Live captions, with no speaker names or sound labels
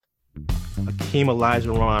Hakeem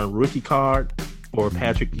Olajuwon rookie card or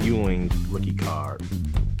Patrick Ewing rookie card?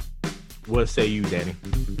 What say you, Danny?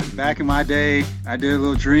 Back in my day, I did a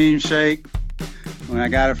little dream shake when I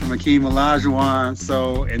got it from Hakeem Olajuwon.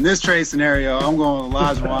 So in this trade scenario, I'm going with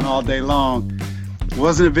Olajuwon all day long.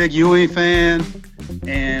 Wasn't a big Ewing fan,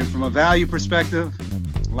 and from a value perspective,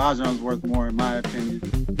 Olajuwon's worth more in my opinion.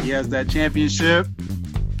 He has that championship.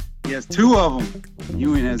 He has 2 of them.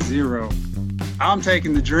 Ewing has 0. I'm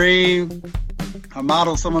taking the dream. I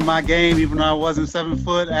modeled some of my game even though I wasn't 7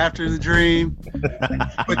 foot after the dream.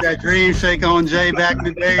 Put that dream shake on Jay back in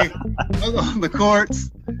the day on the courts.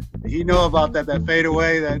 He know about that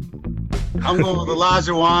fadeaway. That I'm going with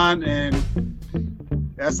Olajuwon, and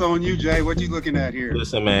that's on you, Jay. What you looking at here?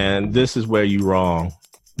 Listen, man, this is where you wrong.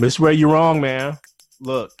 This is where you wrong, man.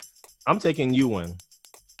 Look, I'm taking Ewing.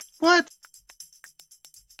 What?